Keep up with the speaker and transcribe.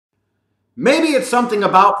Maybe it's something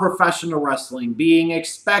about professional wrestling, being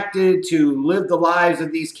expected to live the lives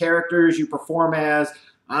of these characters you perform as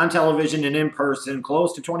on television and in person,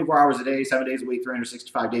 close to 24 hours a day, 7 days a week,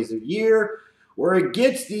 365 days a year, where it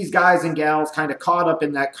gets these guys and gals kind of caught up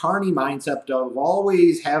in that carny mindset of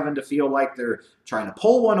always having to feel like they're trying to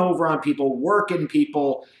pull one over on people, working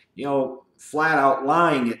people, flat out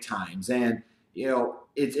lying at times. And,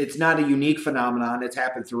 it's not a unique phenomenon. It's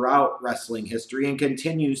happened throughout wrestling history and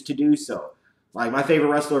continues to do so. Like my favorite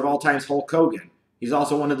wrestler of all time is Hulk Hogan. He's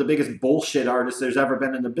also one of the biggest bullshit artists there's ever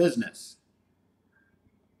been in the business.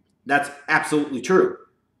 That's absolutely true.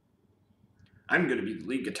 I'm going to be the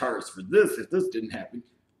lead guitarist for this if this didn't happen.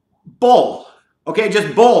 Bull. Okay,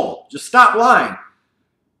 just bull. Just stop lying.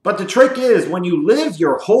 But the trick is, when you live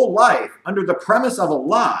your whole life under the premise of a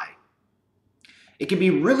lie, it can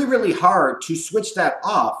be really, really hard to switch that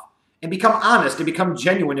off and become honest and become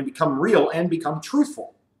genuine and become real and become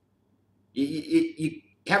truthful. You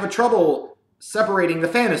have a trouble separating the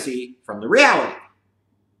fantasy from the reality.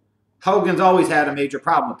 Hogan's always had a major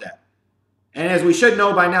problem with that. And as we should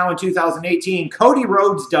know by now in 2018, Cody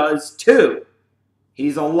Rhodes does too.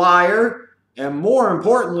 He's a liar, and more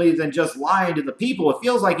importantly than just lying to the people, it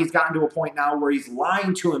feels like he's gotten to a point now where he's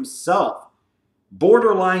lying to himself.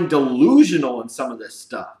 Borderline delusional in some of this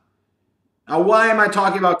stuff. Now, why am I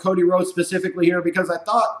talking about Cody Rhodes specifically here? Because I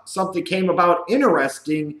thought something came about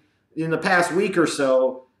interesting in the past week or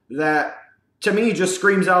so that, to me, just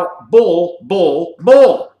screams out, bull, bull,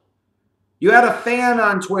 bull. You had a fan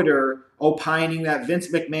on Twitter opining that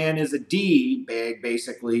Vince McMahon is a D-bag,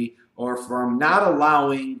 basically, or from not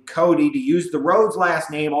allowing Cody to use the Rhodes last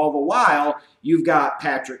name all the while. You've got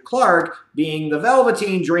Patrick Clark being the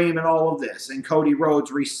Velveteen Dream and all of this. And Cody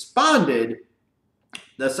Rhodes responded.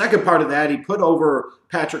 The second part of that, he put over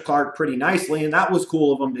Patrick Clark pretty nicely, and that was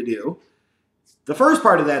cool of him to do. The first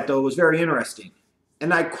part of that, though, was very interesting.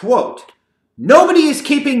 And I quote, "Nobody is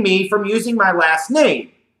keeping me from using my last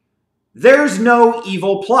name. There's no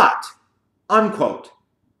evil plot." Unquote.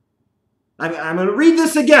 I'm going to read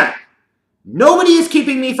this again. Nobody is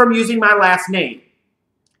keeping me from using my last name.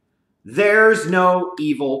 There's no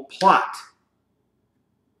evil plot.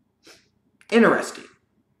 Interesting.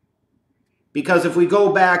 Because if we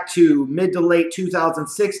go back to mid to late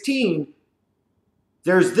 2016,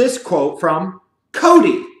 there's this quote from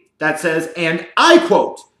Cody that says, and I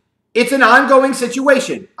quote, "It's an ongoing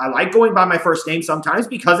situation. I like going by my first name sometimes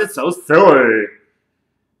because it's so silly.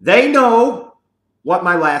 They know what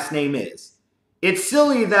my last name is. It's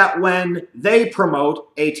silly that when they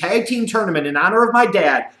promote a tag team tournament in honor of my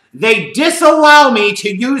dad, they disallow me to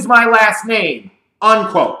use my last name."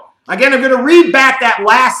 Unquote. Again, I'm going to read back that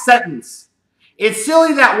last sentence. It's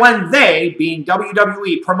silly that when they, being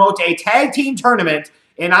WWE, promote a tag team tournament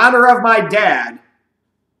in honor of my dad,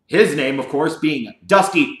 his name, of course, being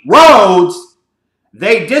Dusty Rhodes,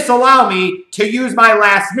 they disallow me to use my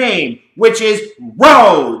last name, which is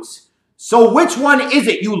Rhodes. So which one is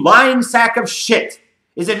it, you lying sack of shit?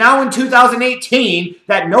 Is it now in 2018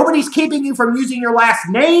 that nobody's keeping you from using your last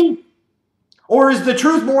name? Or is the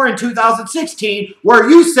truth more in 2016 where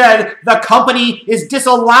you said the company is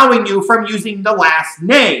disallowing you from using the last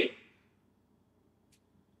name?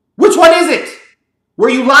 Which one is it? Were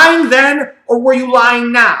you lying then or were you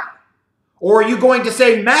lying now? Or are you going to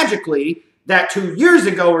say magically that 2 years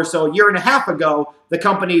ago or so, a year and a half ago, the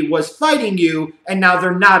company was fighting you and now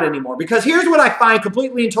they're not anymore? Because here's what I find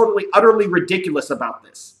completely and totally, utterly ridiculous about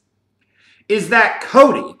this. Is that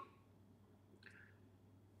Cody,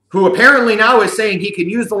 who apparently now is saying he can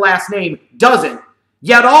use the last name, doesn't.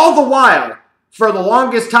 Yet all the while, for the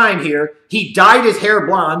longest time here, he dyed his hair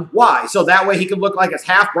blonde. Why? So that way he could look like his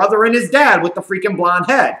half-brother and his dad with the freaking blonde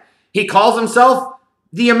head. He calls himself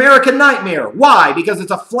the American Nightmare. Why? Because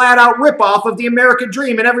it's a flat-out ripoff of the American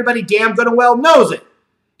Dream, and everybody damn good and well knows it.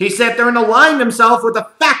 He sat there and aligned himself with a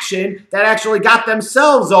faction that actually got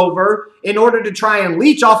themselves over in order to try and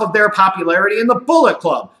leech off of their popularity in the Bullet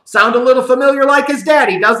Club. Sound a little familiar like his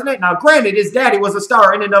daddy, doesn't it? Now, granted, his daddy was a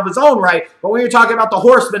star in and of his own right, but when you're talking about the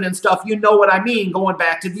Horsemen and stuff, you know what I mean, going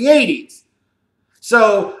back to the 80s.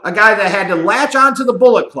 So, a guy that had to latch onto the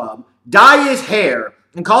Bullet Club, dye his hair,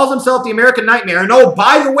 and calls himself the American Nightmare. And oh,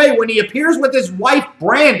 by the way, when he appears with his wife,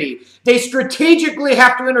 Brandy, they strategically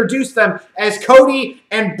have to introduce them as Cody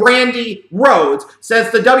and Brandy Rhodes, since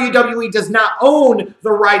the WWE does not own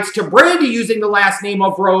the rights to Brandy using the last name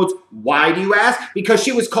of Rhodes. Why, do you ask? Because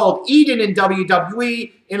she was called Eden in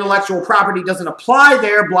WWE. Intellectual property doesn't apply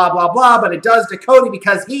there, blah, blah, blah, but it does to Cody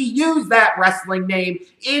because he used that wrestling name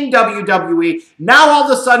in WWE. Now,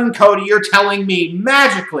 all of a sudden, Cody, you're telling me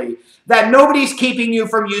magically that nobody's keeping you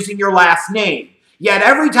from using your last name. Yet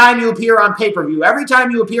every time you appear on pay-per-view, every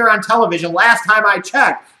time you appear on television, last time I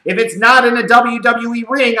checked, if it's not in a WWE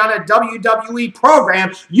ring on a WWE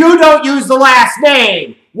program, you don't use the last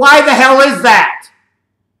name. Why the hell is that?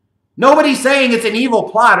 Nobody's saying it's an evil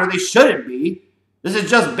plot, or they shouldn't be. This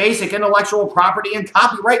is just basic intellectual property and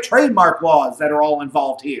copyright trademark laws that are all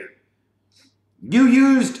involved here. You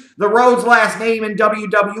used the Rhodes last name in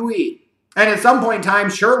WWE, and at some point in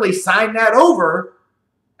time, surely signed that over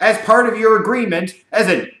as part of your agreement as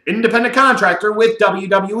an independent contractor with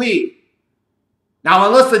WWE. Now,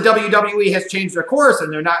 unless the WWE has changed their course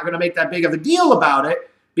and they're not going to make that big of a deal about it,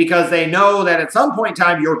 because they know that at some point in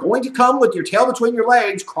time you're going to come with your tail between your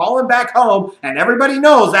legs, crawling back home, and everybody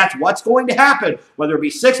knows that's what's going to happen. Whether it be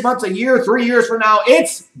 6 months, a year, 3 years from now,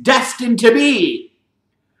 it's destined to be.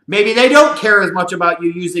 Maybe they don't care as much about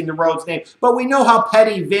you using the Rhodes name, but we know how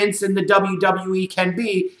petty Vince and the WWE can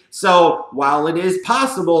be. So while it is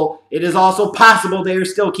possible, it is also possible they are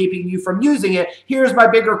still keeping you from using it. Here's my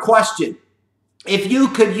bigger question. If you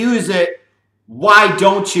could use it, why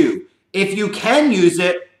don't you? If you can use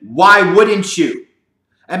it, why wouldn't you?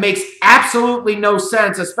 It makes absolutely no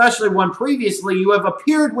sense, especially when previously you have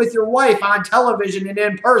appeared with your wife on television and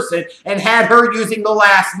in person and had her using the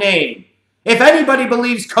last name. If anybody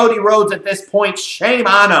believes Cody Rhodes at this point, shame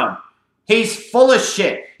on him. He's full of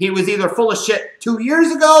shit. He was either full of shit 2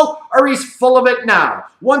 years ago or he's full of it now.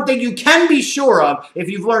 One thing you can be sure of, if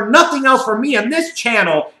you've learned nothing else from me on this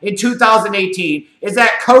channel in 2018, is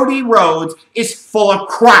that Cody Rhodes is full of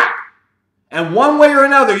crap. And one way or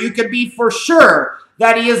another, you can be for sure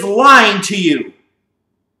that he is lying to you.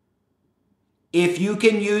 If you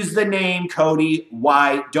can use the name Cody,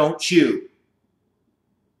 why don't you?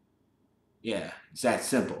 Yeah, it's that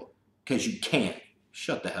simple. Because you can't.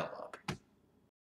 Shut the hell up.